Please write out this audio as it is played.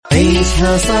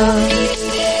عيشها صح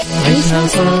عيشها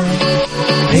صح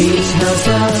عيشها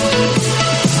صح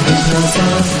عيشها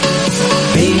صح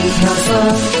عيشها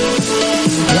صح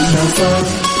عيشها صح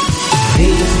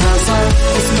عيشها صح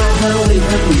اسمعها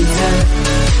والهم ينزاح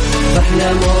أحلى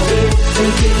مواضيع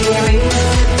خليك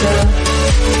يعيشها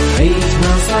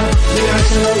عيشها صح من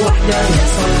 10 ل1 يا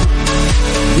صاح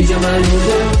بجمال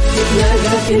وذوق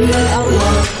تتلاقى كل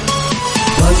الأرواح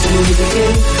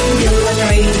يلا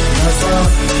نعيشها صح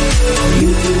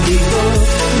يوتيوب ديكور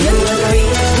يلا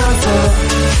نعيشها صح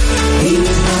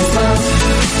عيشها صح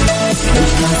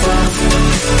عيشها صح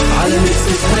على ميكس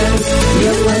اف ام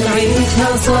يلا نعيشها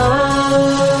صح.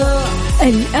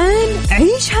 الآن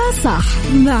عيشها صح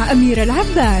مع أميرة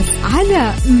العباس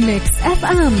على ميكس اف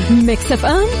ام. ميكس اف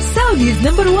ام سعوديز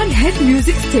نمبر 1 هيت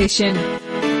ميوزك ستيشن.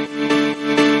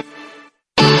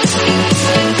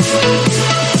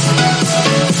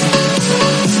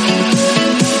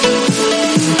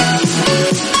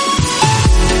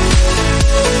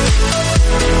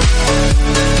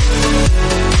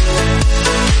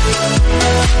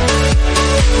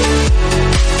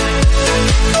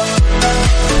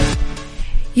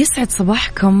 يسعد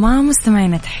صباحكم مع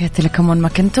مستمعينا، تحياتي لكم وين ما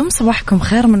كنتم، صباحكم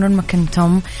خير من وين ما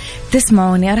كنتم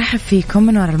تسمعوني. أرحب فيكم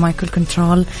من وراء المايكل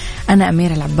كنترول، أنا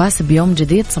أميرة العباس بيوم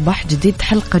جديد، صباح جديد،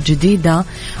 حلقة جديدة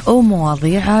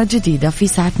ومواضيع جديدة. في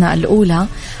ساعتنا الأولى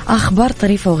أخبار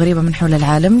طريفة وغريبة من حول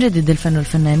العالم، جديد الفن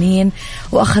والفنانين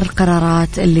وآخر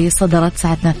القرارات اللي صدرت.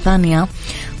 ساعتنا الثانية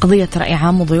قضية رأي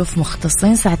عام وضيوف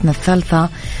مختصين. ساعتنا الثالثة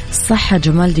صحة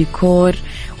جمال ديكور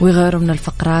وغيره من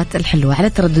الفقرات الحلوة. على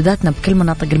تردداتنا بكل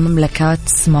مناطق المملكة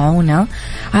تسمعونا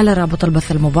على رابط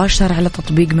البث المباشر على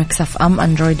تطبيق ميكس اف ام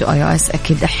اندرويد واي او اس.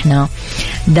 اكيد احنا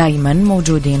دايما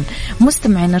موجودين.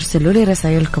 مستمعين ارسلوا لي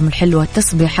رسائلكم الحلوة،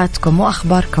 تصبيحاتكم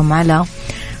واخباركم على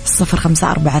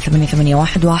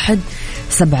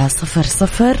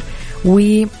 0548811700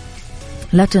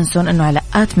 ولا تنسون انه على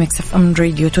 @ميكس اف ام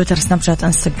راديو، تويتر، سناب شات،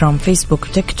 انستغرام، فيسبوك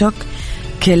وتيك توك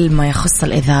كل ما يخص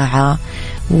الإذاعة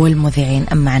والمذيعين.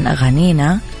 أما عن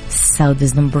أغانينا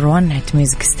سعوديز نمبر 1 هيت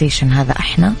ميوزك ستيشن، هذا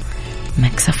احنا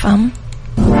ميكس اف ام.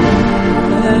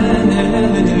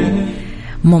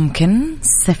 ممكن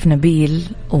سيف نبيل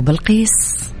وبلقيس.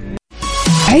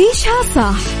 عيشها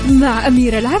صح مع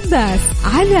أميرة العباس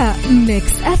على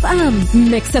ميكس اف ام.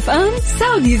 ميكس اف ام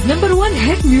سعوديز نمبر 1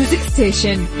 هيت ميوزك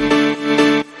ستيشن.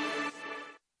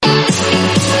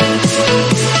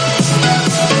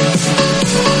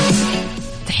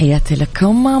 تحياتي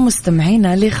لكم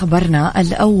مستمعينا. لخبرنا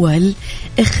الأول،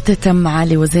 اختتم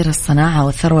معالي وزير الصناعة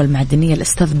والثروة المعدنية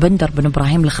الأستاذ بندر بن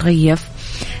إبراهيم الخريف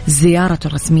زيارته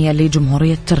الرسمية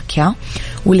لجمهورية تركيا،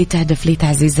 واللي تهدف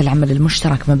لتعزيز العمل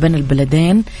المشترك ما بين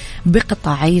البلدين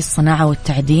بقطاعي الصناعة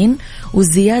والتعدين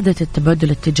وزيادة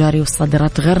التبادل التجاري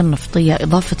والصادرات غير النفطية،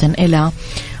 إضافة إلى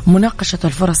مناقشة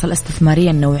الفرص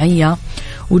الاستثمارية النوعية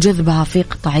وجذبها في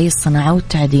قطاعي الصناعة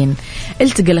والتعدين.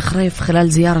 التقى الخريف خلال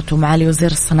زيارته معالي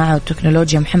وزير الصناعة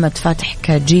والتكنولوجيا محمد فاتح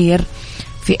كاجير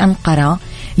في أنقرة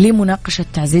لمناقشة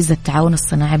تعزيز التعاون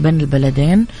الصناعي بين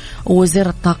البلدين، ووزير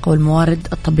الطاقة والموارد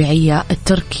الطبيعية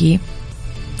التركي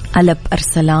ألب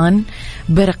أرسلان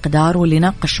برقدار، واللي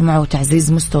ناقش معه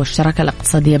تعزيز مستوى الشراكة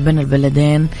الاقتصادية بين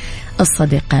البلدين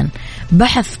الصديقين.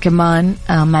 بحث كمان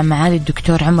مع معالي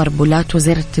الدكتور عمر بولات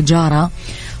وزير التجارة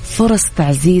فرص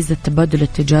تعزيز التبادل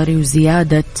التجاري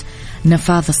وزيادة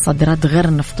نفاذ الصادرات غير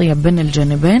النفطية بين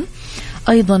الجانبين.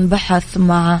 أيضا بحث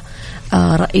مع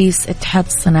رئيس اتحاد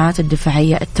الصناعات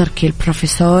الدفاعية التركي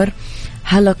البروفيسور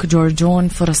هالك جورجون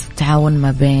فرص التعاون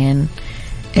ما بين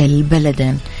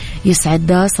البلدين.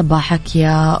 يسعد صباحك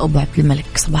يا أبو عبد الملك،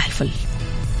 صباح الفل.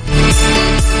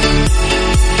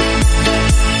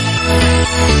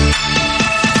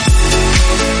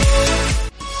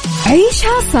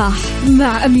 عيشها صح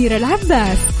مع أميرة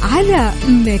العباس على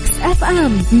ميكس اف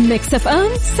ام. ميكس اف ام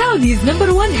سعوديز نمبر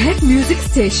 1 هيت ميوزك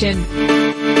ستيشن.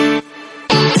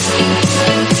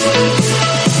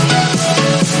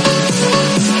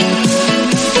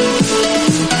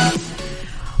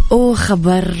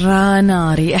 وخبر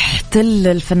ناري، احتل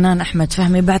الفنان أحمد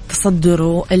فهمي بعد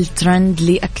تصدره الترند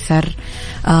لأكثر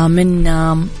من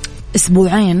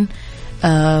أسبوعين،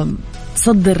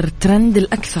 تصدر ترند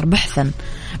الأكثر بحثا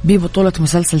ببطولة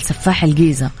مسلسل سفاح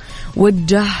الجيزة.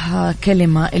 وجه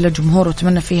كلمة إلى جمهوره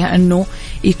وتمنى فيها أنه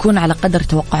يكون على قدر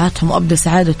توقعاتهم، وأبدأ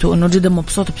سعادته أنه جدا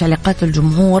مبسوط بتعليقات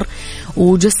الجمهور،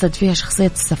 وجسد فيها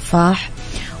شخصية السفاح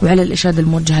وعلى الإشادة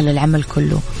الموجهة للعمل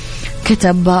كله.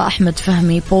 كتب أحمد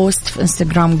فهمي بوست في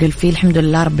إنستغرام قال فيه: الحمد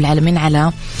لله رب العالمين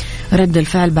على رد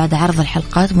الفعل بعد عرض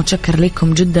الحلقات، متشكر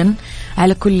لكم جدا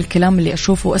على كل الكلام اللي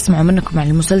أشوفه وأسمعه منكم عن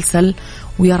المسلسل،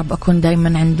 ويا رب أكون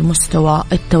دايما عند مستوى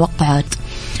التوقعات.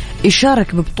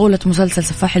 يشارك ببطولة مسلسل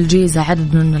سفاح الجيزة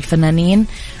عدد من الفنانين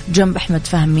جنب أحمد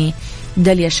فهمي،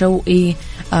 داليا شوقي،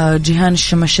 جيهان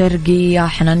الشمشرقي،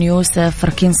 حنان يوسف،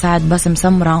 ركين سعد، باسم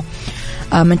سمرة،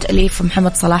 من تأليف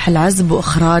محمد صلاح العزب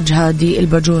وإخراج هادي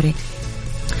الباجوري.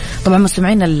 طبعا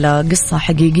مستمعين القصة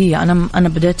حقيقية، أنا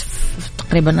بديت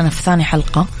تقريبا أنا في ثاني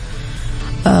حلقة.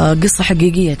 قصة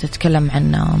حقيقية تتكلم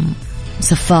عن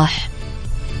سفاح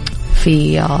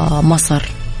في مصر.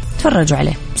 تفرجوا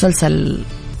عليه، مسلسل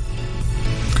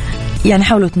يعني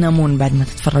حاولوا تنامون بعد ما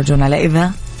تتفرجون عليه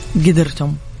إذا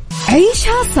قدرتم.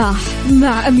 عيشها صح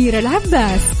مع أميرة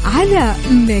العباس على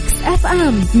ميكس أف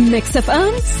أم. ميكس أف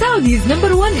أم سعوديز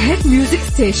نمبر 1 هيت ميوزك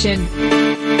ستيشن.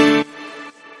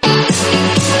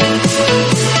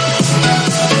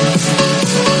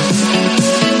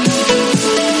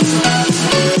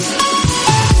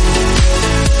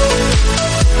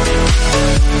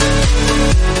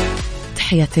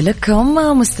 تحياتي لكم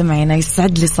مستمعينا،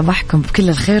 يسعد لي صباحكم بكل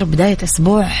الخير، بداية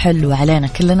أسبوع حلو علينا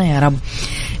كلنا يا رب.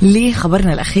 لي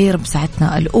خبرنا الأخير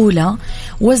بساعتنا الأولى،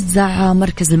 وزع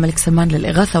مركز الملك سلمان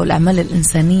للإغاثة والأعمال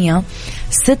الإنسانية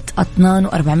 6 أطنان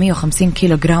و450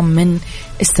 كيلوغرام من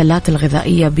السلات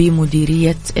الغذائية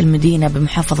بمديرية المدينة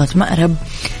بمحافظة مأرب،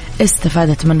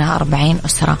 استفادت منها 40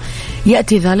 أسرة.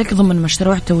 يأتي ذلك ضمن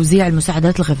مشروع توزيع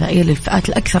المساعدات الغذائية للفئات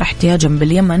الأكثر احتياجا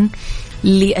باليمن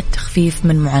للتخفيف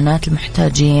من معاناة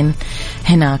المحتاجين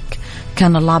هناك.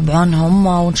 كان الله بعونهم،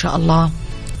 وإن شاء الله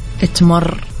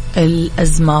تمر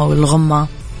الأزمة والغمة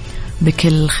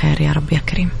بكل خير يا رب يا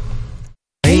كريم.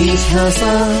 عيشها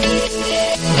صح،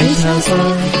 عيشها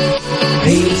صح،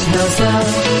 عيشها صح،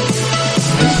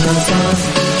 عيشها صح،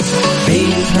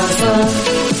 عيشها صح،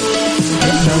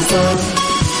 عيشها صح،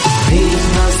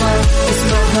 عيشها صح،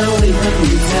 اسمعها والهم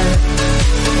ينزاح،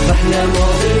 أحلى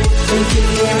مواضيع الكل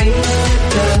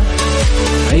يعيشها.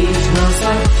 عيشها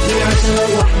صح من 10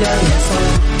 ل1 يا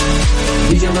صاح،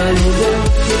 بجمال وذوق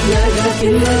تتلاقى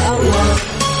كل الأرواح،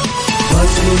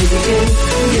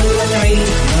 يلا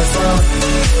نعيشها صح،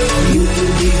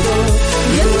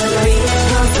 يلا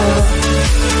نعيشها صح،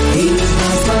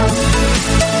 عيشها صح،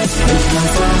 عيشها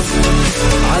صح،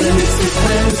 على ميكس أف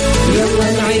أم، يلا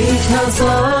نعيشها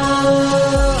صح.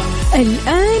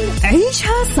 الآن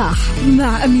عيشها صح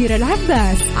مع أميرة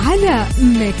العباس على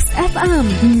ميكس أف أم.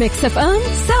 ميكس أف أم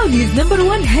سعوديز نمبر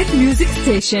 1 هيت ميوزك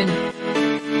ستيشن.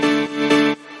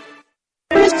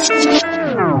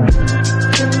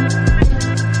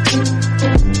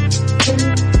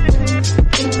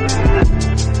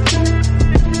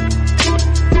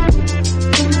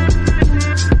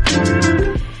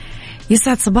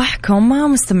 يسعد صباحكم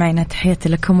مستمعينا، تحياتي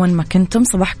لكم وين ما كنتم،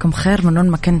 صباحكم خير من وين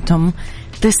ما كنتم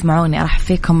تسمعوني. أرحب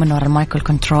فيكم من وراء المايكل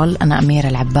كنترول، أنا أميرة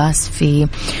العباس، في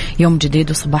يوم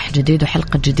جديد وصباح جديد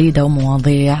وحلقة جديدة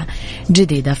ومواضيع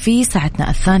جديدة. في ساعتنا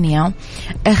الثانية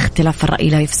اختلاف الرأي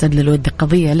لا يفسد للود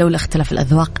قضية، لولا اختلاف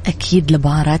الأذواق أكيد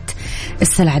لبارة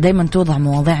السلع. دايما توضع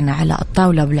مواضيعنا على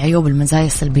الطاولة بالعيوب المزايا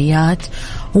السلبيات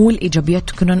والإيجابيات،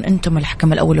 تكونون أنتم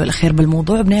الحكم الأول والأخير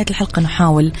بالموضوع. بنهاية الحلقة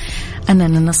نحاول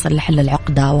أننا نصل لحل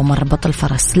العقدة ومربط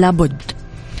الفرس. لابد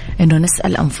إنه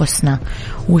نسأل أنفسنا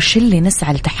وش اللي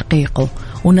نسعى لتحقيقه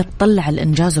ونتطلع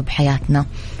لإنجازه بحياتنا،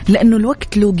 لأنه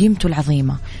الوقت له قيمته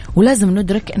العظيمة، ولازم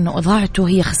ندرك إنه إضاعته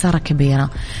هي خسارة كبيرة.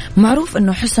 معروف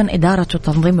إنه حسن إدارة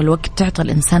وتنظيم الوقت تعطي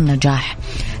الإنسان نجاح،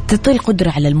 تعطي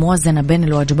القدرة على الموازنة بين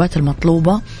الواجبات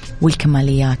المطلوبة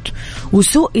والكماليات،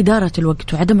 وسوء إدارة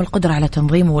الوقت وعدم القدرة على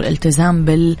تنظيمه والالتزام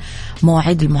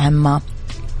بالمواعيد المهمة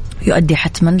يؤدي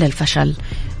حتما للفشل.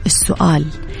 السؤال: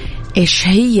 إيش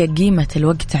هي قيمة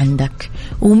الوقت عندك؟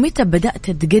 ومتى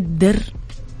بدأت تقدر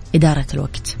إدارة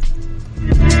الوقت؟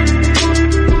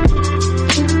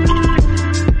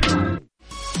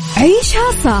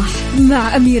 عيشها صح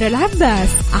مع أميرة العباس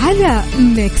على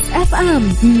ميكس أف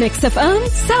أم. ميكس أف أم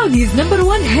سعوديز نمبر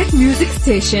 1 هيت ميوزك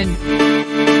ستيشن.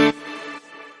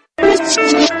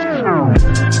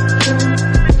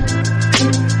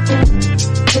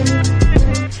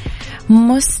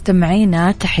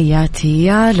 مستمعينا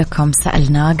تحياتي لكم.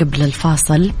 سألنا قبل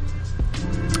الفاصل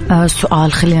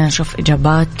سؤال، خلينا نشوف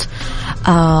إجابات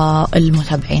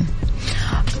المتابعين.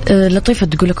 لطيفة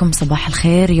تقول لكم صباح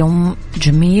الخير، يوم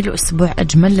جميل وأسبوع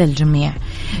أجمل للجميع.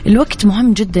 الوقت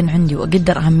مهم جدا عندي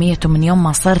وأقدر أهميته من يوم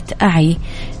ما صرت أعي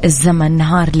الزمن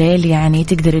نهار ليل، يعني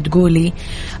تقدر تقولي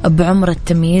بعمر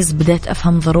التمييز بديت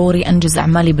أفهم ضروري أنجز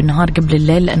أعمالي بالنهار قبل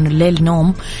الليل، لأنه الليل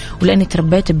نوم، ولأني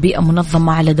تربيت ببيئة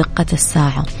منظمة على دقة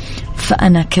الساعة،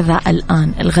 فأنا كذا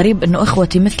الآن. الغريب أنه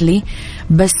إخوتي مثلي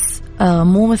بس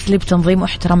مو مثلي بتنظيم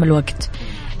واحترام الوقت،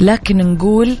 لكن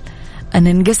نقول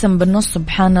أن نقسم بالنص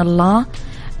سبحان الله.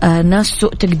 ناس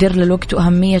سوء تقدير للوقت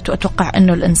وأهميته. أتوقع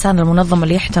أنه الإنسان المنظم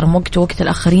اللي يحترم وقته ووقت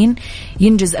الآخرين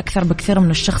ينجز أكثر بكثير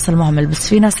من الشخص المهمل. بس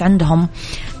في ناس عندهم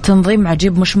تنظيم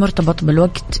عجيب مش مرتبط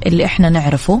بالوقت اللي إحنا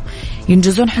نعرفه،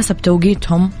 ينجزون حسب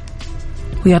توقيتهم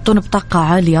ويعطون بطاقة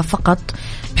عالية فقط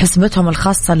بحسبتهم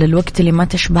الخاصة للوقت اللي ما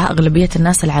تشبه أغلبية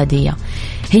الناس العادية.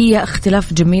 هي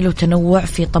اختلاف جميل وتنوع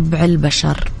في طبع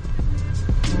البشر.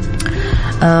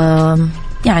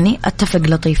 يعني أتفق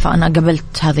لطيفة، أنا قبلت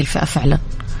هذه الفئة فعلا.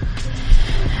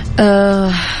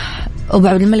 أبو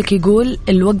عبد الملك يقول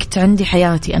الوقت عندي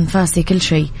حياتي أنفاسي كل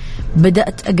شيء.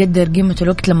 بدأت أقدر قيمة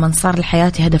الوقت لما صار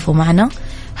لحياتي هدف ومعنى.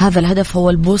 هذا الهدف هو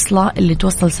البوصلة اللي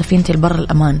توصل سفينتي لبر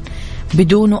الأمان،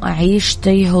 بدونه أعيش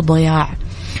تيه وضياع.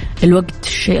 الوقت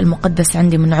الشيء المقدس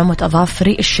عندي من نعومة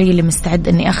أظافري، الشيء اللي مستعد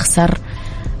أني أخسر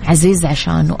عزيز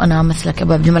عشانه. أنا مثلك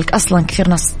أبو عبد الملك، أصلا كثير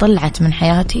ناس طلعت من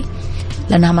حياتي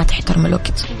لأنها ما تحترم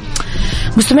الوقت.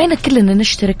 مستمعينا كلنا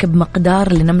نشترك بمقدار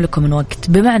اللي نملكه من وقت،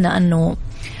 بمعنى أنه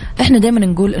إحنا دائما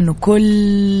نقول أنه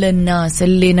كل الناس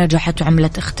اللي نجحت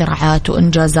وعملت اختراعات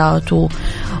وإنجازات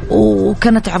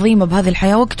وكانت عظيمة بهذه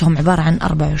الحياة وقتهم عبارة عن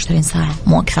 24 ساعة،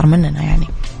 مو أكثر مننا يعني.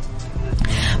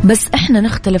 بس إحنا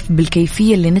نختلف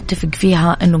بالكيفية اللي نتفق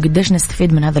فيها أنه قديش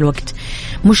نستفيد من هذا الوقت.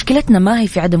 مشكلتنا ما هي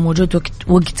في عدم وجود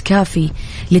وقت كافي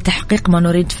لتحقيق ما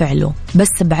نريد فعله، بس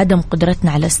بعدم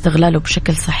قدرتنا على استغلاله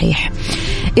بشكل صحيح.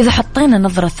 إذا حطينا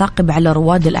نظرة ثاقبة على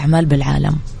رواد الأعمال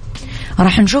بالعالم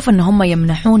راح نشوف أن هم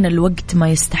يمنحون الوقت ما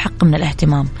يستحق من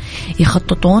الاهتمام.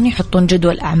 يخططون، يحطون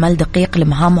جدول أعمال دقيق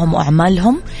لمهامهم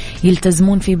وأعمالهم،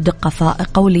 يلتزمون فيه بدقة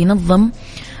فائقة، واللي ينظم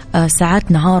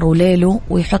ساعات نهار وليله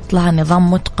ويحط لها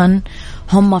نظام متقن.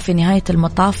 هم في نهاية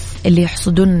المطاف اللي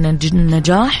يحصدون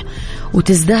النجاح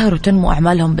وتزدهر وتنمو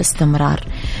أعمالهم باستمرار.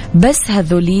 بس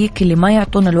هذوليك اللي ما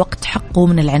يعطون الوقت حقه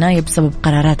من العناية بسبب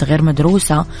قرارات غير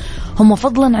مدروسة، هم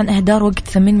فضلا عن إهدار وقت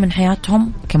ثمين من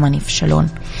حياتهم كمان يفشلون.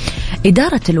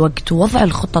 إدارة الوقت ووضع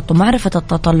الخطط ومعرفة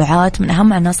التطلعات من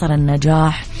أهم عناصر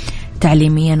النجاح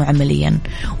تعليميا وعمليا.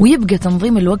 ويبقى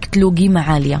تنظيم الوقت له قيمة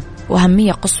عالية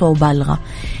وأهمية قصوى وبالغة.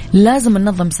 لازم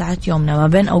ننظم ساعات يومنا ما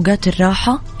بين أوقات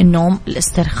الراحة، النوم،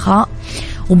 الاسترخاء،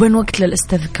 وبين وقت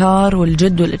للاستذكار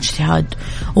والجد والاجتهاد،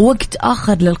 ووقت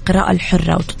آخر للقراءة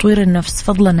الحرة وتطوير النفس،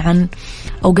 فضلا عن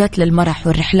أوقات للمرح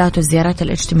والرحلات والزيارات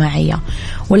الاجتماعية.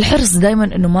 والحرص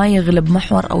دايما أنه ما يغلب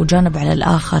محور أو جانب على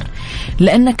الآخر،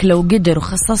 لأنك لو قدر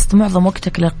وخصصت معظم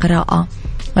وقتك للقراءة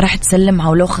راح تسلمها،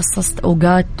 ولو خصصت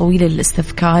أوقات طويلة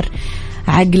للاستذكار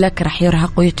عقلك راح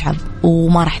يرهق ويتعب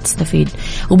وما راح تستفيد.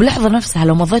 وبلحظة نفسها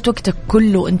لو مضيت وقتك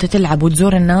كله أنت تلعب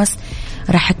وتزور الناس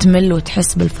راح تمل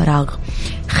وتحس بالفراغ.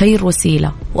 خير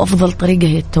وسيلة وأفضل طريقة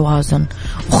هي التوازن،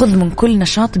 وخذ من كل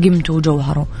نشاط قيمته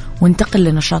وجوهره وانتقل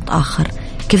لنشاط آخر.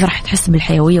 كذا راح تحس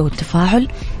بالحيوية والتفاعل،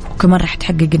 وكمان راح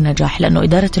تحقق النجاح، لأنه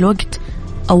إدارة الوقت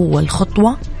أول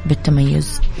خطوة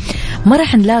بالتميز. ما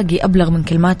راح نلاقي أبلغ من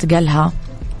كلمات قالها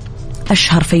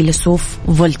أشهر فيلسوف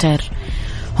فولتير: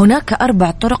 هناك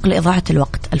 4 طرق لإضاعة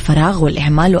الوقت: الفراغ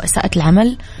والإهمال وإساءة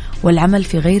العمل والعمل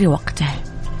في غير وقته.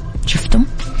 شفتم؟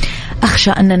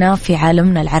 أخشى أننا في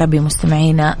عالمنا العربي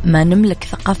مستمعينا ما نملك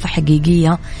ثقافة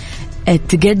حقيقية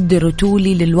تقدر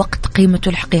وتولي للوقت قيمته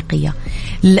الحقيقية،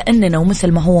 لأننا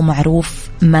ومثل ما هو معروف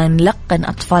ما نلقن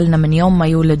أطفالنا من يوم ما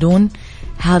يولدون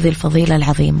هذه الفضيلة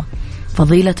العظيمة،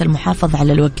 فضيلة المحافظة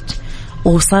على الوقت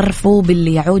وصرفه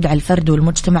باللي يعود على الفرد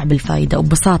والمجتمع بالفائدة.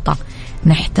 وببساطة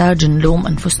نحتاج نلوم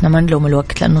أنفسنا، ما نلوم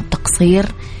الوقت، لأنه التقصير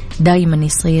دايما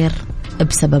يصير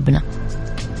بسببنا.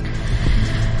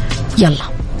 يلا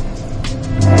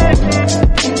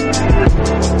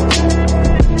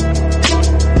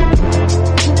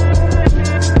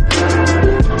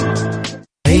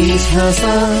عيشها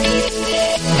صح،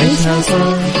 عيشها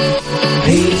صح،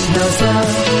 عيشها صح،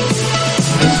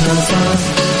 عيشها صح،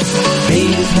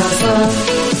 عيشها صح،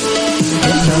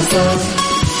 عيشها صح،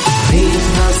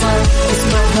 عيشها صح،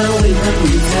 اسمعها والهم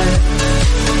ينزاح،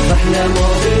 أحلى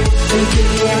مواضيع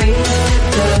الكل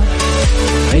يعيشها.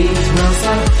 عيشها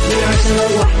صح من 10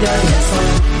 ل1 يا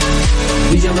صاح،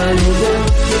 بجمال وذوق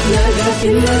تتلاقى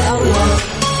كل الأرواح،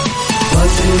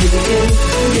 فاشل وذكر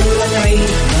يلا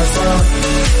نعيشها صح،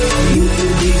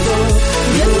 يوتيوب ديكور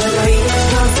يلا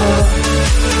نعيشها صح،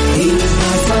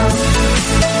 عيشها صح،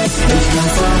 عيشها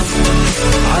صح،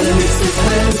 على ميكس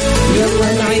FM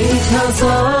يلا نعيشها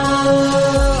صح.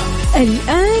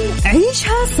 الآن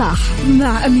عيشها صح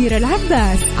مع أميرة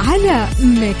العباس على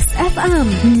ميكس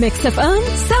FM. ميكس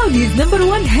FM سعوديز نمبر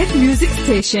 1 هيت ميوزك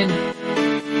ستيشن.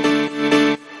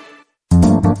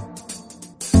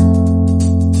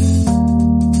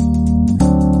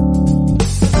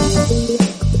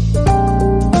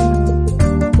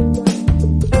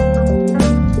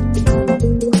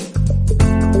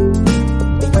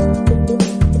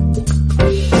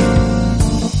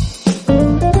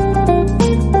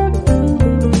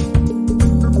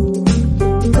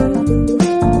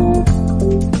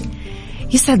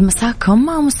 يسعد مساكم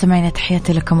مستمعينا،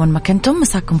 تحياتي لكم وين ما كنتم،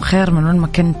 مساكم خير من وين ما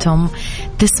كنتم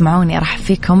تسمعوني. أرحب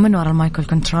فيكم من وراء المايكل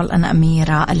كنترول، أنا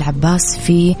أميرة العباس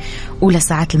في أولى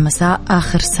ساعات المساء،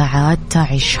 آخر ساعات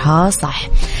تعيشها صح.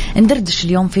 ندردش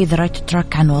اليوم في The Right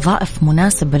Track عن وظائف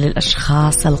مناسبة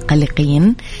للأشخاص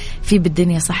القلقين، في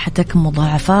بالدنيا صحتك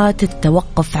مضاعفات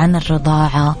التوقف عن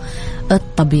الرضاعة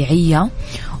الطبيعية،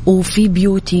 وفي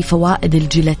بيوتي فوائد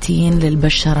الجيلاتين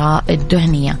للبشرة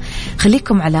الدهنية.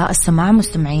 خليكم على السماع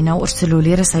مستمعينا، وارسلوا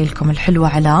لي رسائلكم الحلوة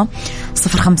على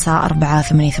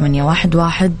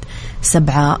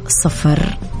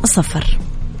 0548811700.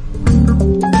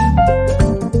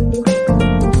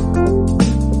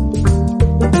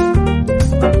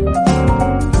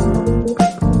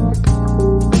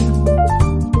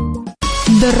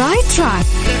 The Right Track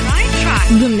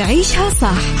ضمن عيشها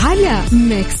صح على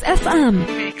ميكس اف ام.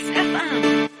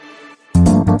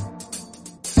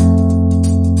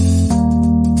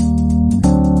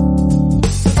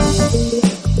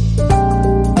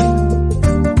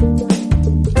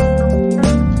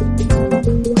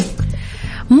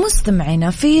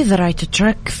 مستمعينا في The Right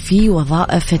Track، في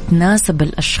وظائف تناسب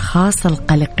الأشخاص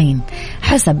القلقين.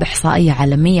 حسب إحصائية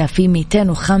عالمية في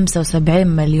 275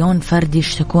 مليون فرد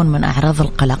يشتكون من أعراض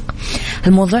القلق.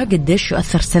 الموضوع قديش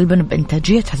يؤثر سلبا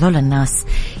بإنتاجية هذول الناس؟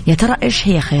 يا ترى إيش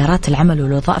هي خيارات العمل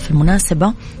والوظائف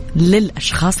المناسبة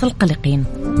للأشخاص القلقين؟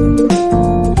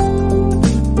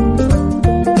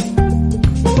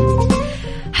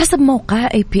 حسب موقع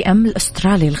APM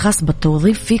الأسترالي الخاص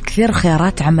بالتوظيف، في كثير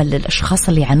خيارات عمل للأشخاص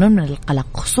اللي يعانون من القلق،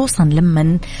 خصوصا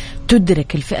لمن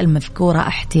تدرك الفئة المذكورة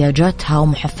احتياجاتها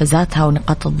ومحفزاتها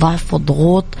ونقاط الضعف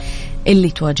والضغوط اللي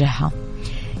تواجهها.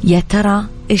 يا ترى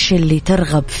إيش اللي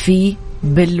ترغب فيه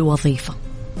بالوظيفة؟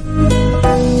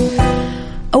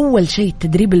 أول شيء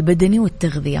التدريب البدني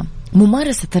والتغذية،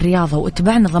 ممارسة الرياضة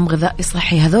واتباع نظام غذائي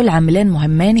صحي. هذول عاملين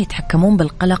مهمين يتحكمون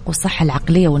بالقلق والصحة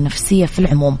العقلية والنفسية في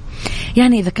العموم.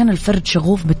 يعني إذا كان الفرد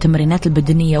شغوف بالتمرينات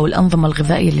البدنية والأنظمة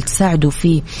الغذائية اللي تساعده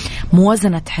في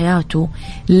موازنة حياته،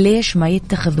 ليش ما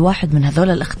يتخذ واحد من هذول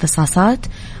الاختصاصات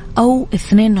أو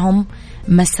اثنينهم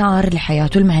مسار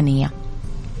لحياته المهنية؟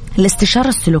 الاستشارة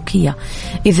السلوكية،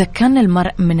 إذا كان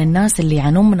المرء من الناس اللي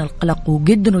يعانون من القلق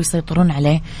وقدروا يسيطرون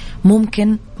عليه،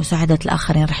 ممكن مساعدة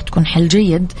الآخرين رح تكون حل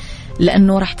جيد،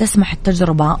 لأنه رح تسمح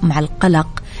التجربة مع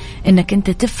القلق إنك أنت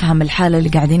تفهم الحالة اللي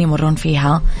قاعدين يمرون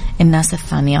فيها الناس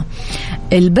الثانية.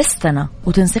 البستنة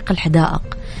وتنسيق الحدائق،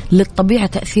 للطبيعة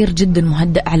تأثير جدا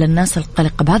مهدئ على الناس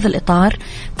القلقة. بهذا الإطار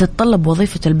تتطلب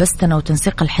وظيفة البستنة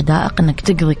وتنسيق الحدائق أنك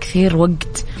تقضي كثير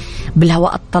وقت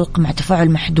بالهواء الطلق، مع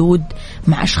تفاعل محدود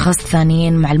مع أشخاص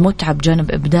ثانيين، مع المتعة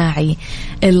بجانب إبداعي.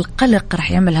 القلق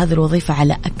رح يعمل هذه الوظيفة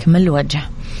على أكمل وجه.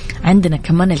 عندنا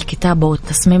كمان الكتابة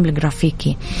والتصميم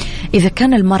الجرافيكي، إذا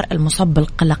كان المرء المصاب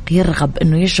بالقلق يرغب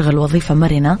أنه يشغل وظيفة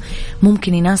مرنة،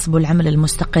 ممكن يناسبه العمل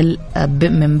المستقل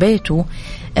من بيته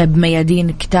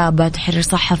بميادين كتابة، تحرير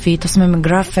صحفي، تصميم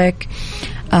جرافيك.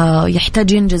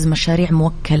 يحتاج ينجز مشاريع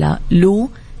موكلة له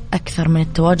أكثر من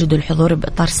التواجد الحضوري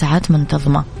بإطار ساعات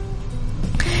منتظمة.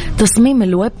 تصميم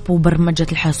الويب وبرمجة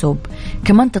الحاسوب،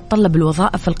 كمان تتطلب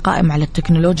الوظائف القائمة على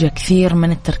التكنولوجيا كثير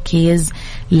من التركيز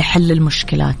لحل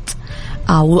المشكلات.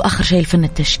 وآخر شيء الفن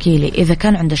التشكيلي، إذا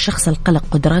كان عند الشخص القلق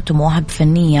قدرات ومواهب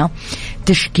فنية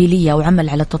تشكيلية وعمل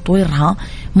على تطويرها،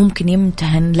 ممكن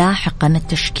يمتهن لاحقا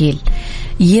التشكيل.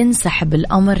 ينسحب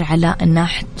الأمر على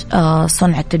ناحية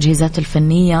صنع التجهيزات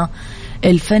الفنية.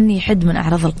 الفن يحد من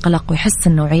أعراض القلق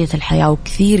ويحسن نوعية الحياة،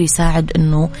 وكثير يساعد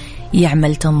أنه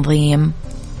يعمل تنظيم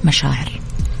مشاعر.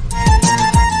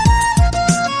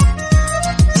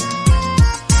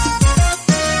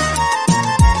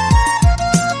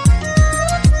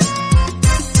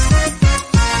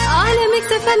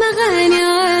 أغاني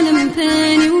عالم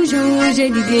ثاني وجو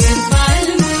جديد،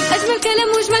 أجمل كلام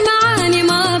وأجمل معاني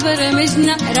ما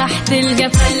برمجنا راح تلقى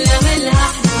فلة ملها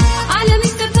عالم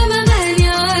يكتفى أغاني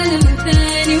عالم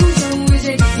ثاني وجو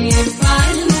جديد،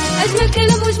 أجمل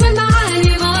كلام وأجمل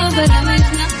معاني ما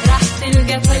برمجنا راح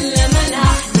تلقى فلة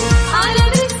ملها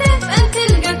عالم يكتفى أن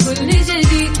تلقى كل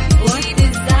جديد، وقت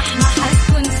الزحمة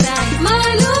حتكون سعيد.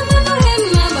 معلومة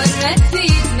مهمة مرت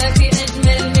فيك ما في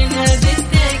أجمل منها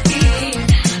بالتأكيد.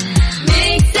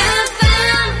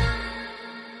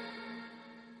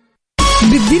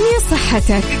 بالدنيا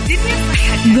صحتك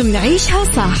ضمن عيشها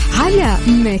صح على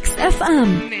ميكس اف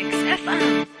ام.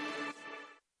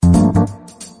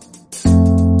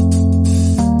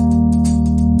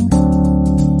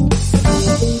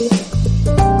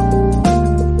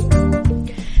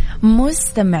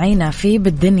 مستمعينا في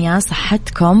بالدنيا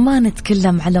صحتكم، ما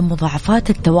نتكلم على مضاعفات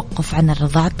التوقف عن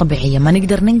الرضاعة الطبيعية. ما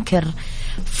نقدر ننكر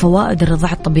فوائد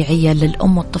الرضاعة الطبيعية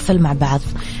للأم والطفل مع بعض.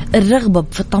 الرغبة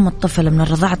بفطام الطفل من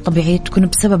الرضاعة الطبيعية تكون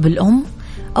بسبب الأم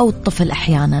أو الطفل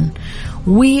أحيانا،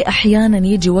 وأحيانا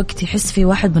يجي وقت يحس في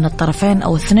واحد من الطرفين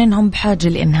أو اثنين هم بحاجة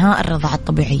لإنهاء الرضاعة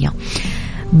الطبيعية،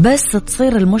 بس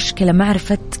تصير المشكلة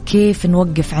معرفة كيف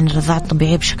نوقف عن الرضاعة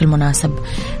الطبيعية بشكل مناسب.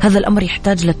 هذا الأمر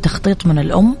يحتاج للتخطيط من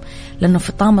الأم، لأنه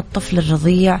فطام الطفل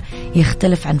الرضيع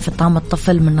يختلف عن فطام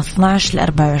الطفل من 12 ل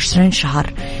 24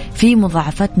 شهر. في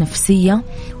مضاعفات نفسية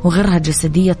وغيرها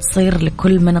جسدية تصير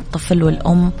لكل من الطفل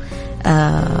والأم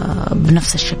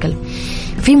بنفس الشكل.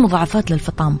 في مضاعفات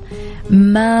للفطام،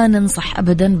 ما ننصح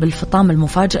أبدا بالفطام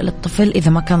المفاجئ للطفل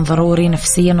إذا ما كان ضروري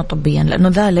نفسيا وطبيا، لأنه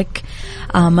ذلك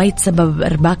ما يتسبب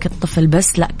بإرباك الطفل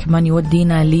بس، لا كمان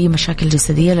يودينا لمشاكل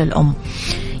جسدية للأم.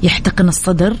 يحتقن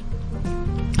الصدر،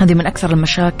 هذه من أكثر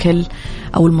المشاكل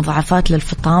أو المضاعفات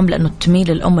للفطام، لأنه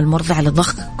تميل الأم المرضعة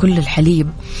لضخ كل الحليب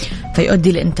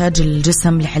فيؤدي لإنتاج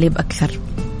الجسم لحليب أكثر.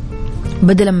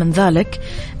 بدلا من ذلك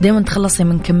دائما تخلصي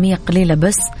من كمية قليلة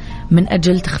بس من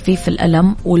أجل تخفيف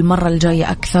الألم، والمرة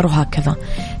الجاية أكثر، وهكذا.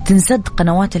 تنسد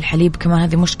قنوات الحليب كمان،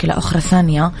 هذه مشكلة أخرى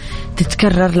ثانية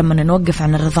تتكرر لما نوقف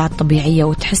عن الرضاعة الطبيعية،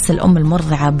 وتحس الأم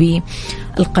المرضعة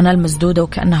بالقناة المسدودة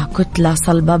وكأنها كتلة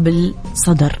صلبة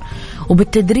بالصدر.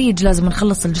 وبالتدريج لازم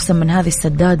نخلص الجسم من هذه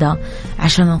السدادة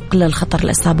عشان نقلل خطر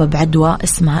الإصابة بعدوى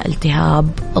اسمها التهاب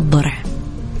الضرع.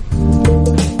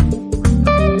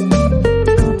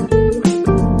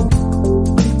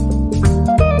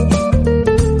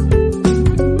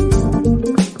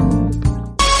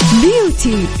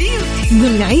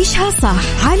 نعيشها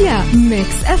صح على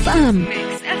ميكس اف ام.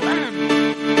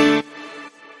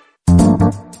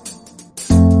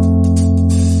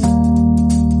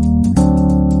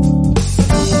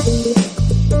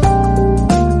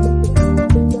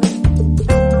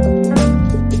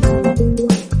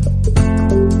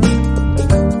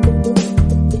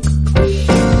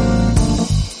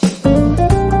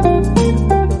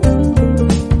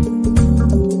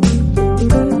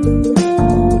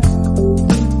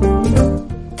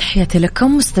 تحياتي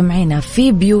لكم مستمعينا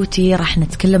في بيوتي. راح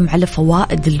نتكلم على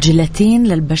فوائد الجيلاتين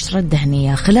للبشرة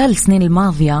الدهنية. خلال السنين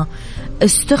الماضية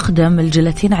استخدم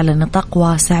الجيلاتين على نطاق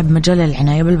واسع بمجال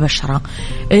العناية بالبشرة.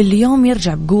 اليوم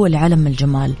يرجع بقوة لعالم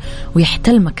الجمال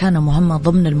ويحتل مكانة مهمة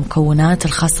ضمن المكونات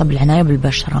الخاصة بالعناية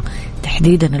بالبشرة،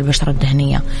 تحديدا البشرة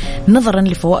الدهنية. نظرا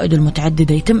لفوائده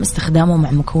المتعددة يتم استخدامه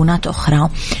مع مكونات أخرى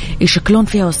يشكلون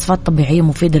فيها وصفات طبيعية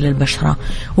مفيدة للبشرة،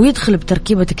 ويدخل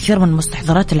بتركيبة كثير من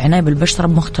مستحضرات العناية بالبشرة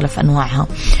بمختلف أنواعها.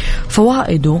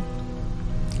 فوائده: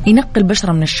 ينقي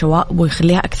البشرة من الشوائب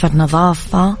ويخليها أكثر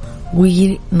نظافة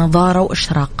ونضارة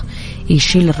وإشراق،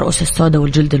 يشيل الرؤوس السوداء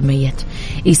والجلد الميت،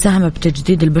 يساهم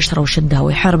بتجديد البشرة وشدها،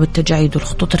 ويحارب التجاعيد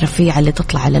والخطوط الرفيعة اللي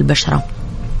تطلع على البشرة.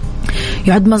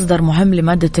 يعد مصدر مهم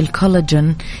لمادة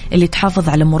الكولاجين اللي تحافظ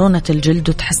على مرونة الجلد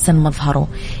وتحسن مظهره،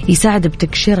 يساعد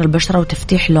بتقشير البشرة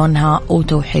وتفتيح لونها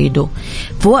وتوحيده.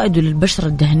 فوائده للبشرة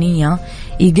الدهنية: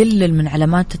 يقلل من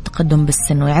علامات التقدم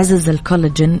بالسن، ويعزز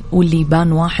الكولاجين واللي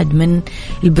يبان واحد من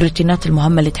البروتينات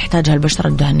المهمة اللي تحتاجها البشرة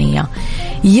الدهنية.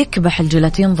 يكبح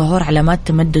الجيلاتين ظهور علامات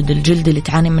تمدد الجلد اللي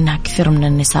تعاني منها كثير من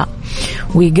النساء،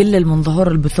 ويقلل من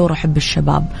ظهور البثور وحب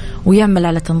الشباب، ويعمل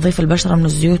على تنظيف البشرة من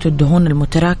الزيوت والدهون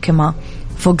المتراكمة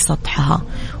فوق سطحها،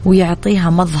 ويعطيها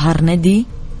مظهر ندي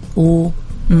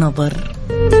ونضر.